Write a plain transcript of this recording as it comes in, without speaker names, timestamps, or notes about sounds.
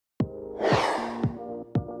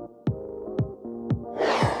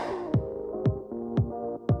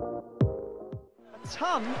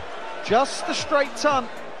ton, just the straight ton,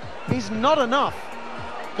 is not enough.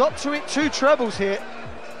 Got to hit 2 trebles here.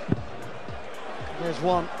 There's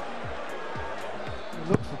one.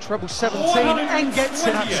 Look for treble 17 and gets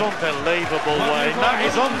it. That's unbelievable, Wayne. That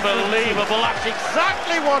is unbelievable. That's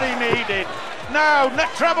exactly what he needed. Now,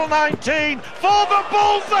 treble 19 for the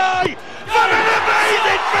bullseye. What an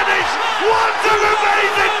amazing finish! What an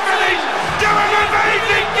amazing finish to an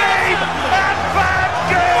amazing game! And Van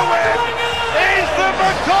Gerwen is the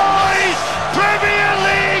McCoy's Premier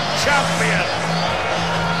League champion.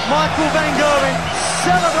 Michael Van Gerwen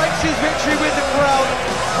celebrates his victory with the crowd,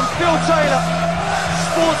 and Phil Taylor,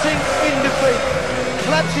 sporting in defeat,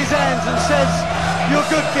 claps his hands and says, "You're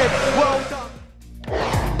good, kid, well done."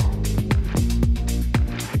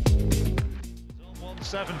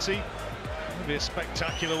 170, would be a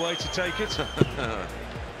spectacular way to take it.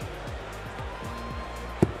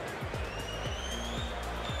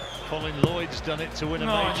 Colin Lloyd's done it to win a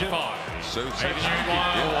major. So spectacular,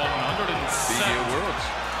 yeah. 107 worlds.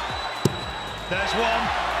 There's one.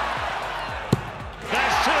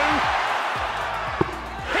 There's 2.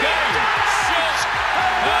 Game, shot,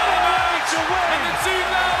 and to win. And the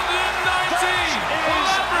 2019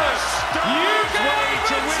 Columbus UK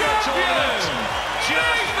to win a tournament.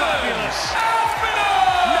 Just fabulous.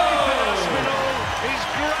 Nathan Aspinall, his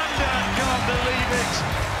granddad can't believe it.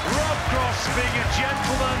 Rob Cross being a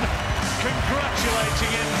gentleman,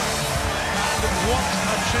 congratulating him. And what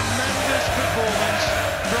a tremendous performance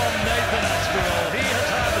from Nathan Aspinall. He has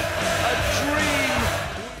had a dream.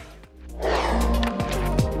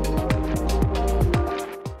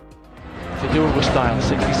 To do it with style,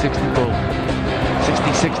 60-60 bull.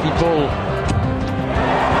 60-60 bull.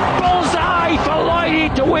 Bullseye for Lloydie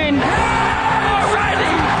to win.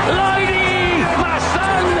 Already, Lloydie, my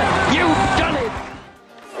son, you've done it.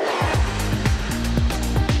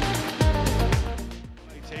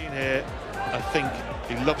 18 here, I think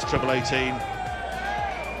he loves treble 18.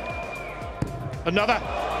 Another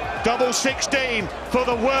double 16 for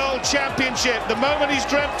the World Championship, the moment he's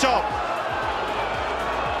dreamt of.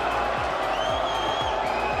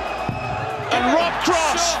 And Rob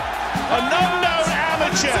Cross, an unknown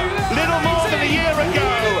amateur, little more than a year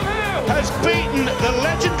ago, has beaten the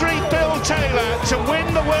legendary Phil Taylor to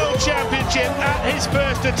win the World Championship at his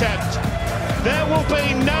first attempt. There will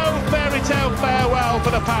be no fairy tale farewell for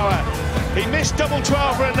the power. He missed double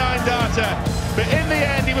 12 for a 9-darter, but in the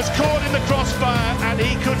end he was caught in the crossfire and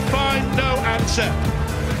he could find no answer.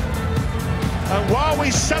 And while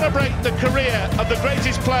we celebrate the career of the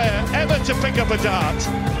greatest player ever to pick up a dart,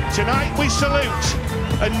 tonight we salute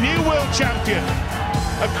a new world champion,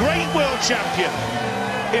 a great world champion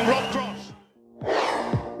in Rob Cross.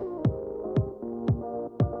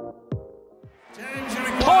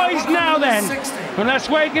 Poised now then, and that's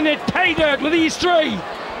Wade going to pay dirt with these 3.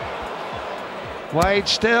 Wade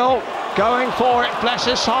still going for it, bless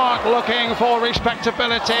his heart, looking for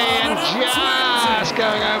respectability and just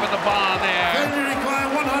going over the bar there.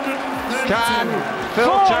 Can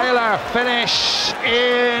Phil Taylor finish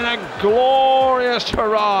in a glorious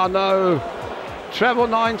hurrah? No. Treble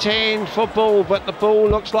 19 for Bull, but the Bull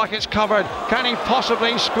looks like it's covered. Can he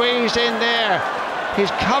possibly squeeze in there?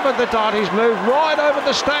 He's covered the dart, he's moved right over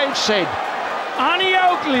the stage, Sid. Annie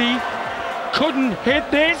Oakley couldn't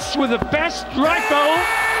hit this with the best rifle,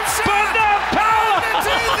 but the power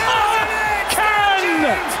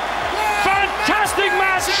can! Fantastic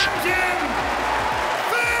match!